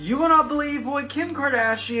You will not believe what Kim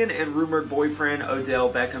Kardashian and rumored boyfriend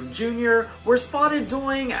Odell Beckham Jr. were spotted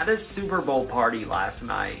doing at a Super Bowl party last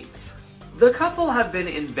night. The couple have been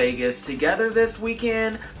in Vegas together this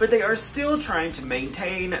weekend, but they are still trying to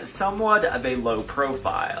maintain somewhat of a low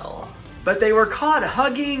profile. But they were caught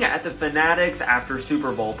hugging at the Fanatics after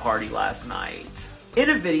Super Bowl party last night. In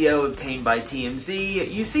a video obtained by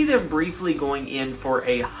TMZ, you see them briefly going in for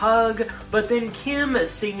a hug, but then Kim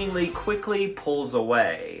seemingly quickly pulls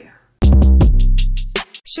away.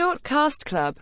 Short Cast Club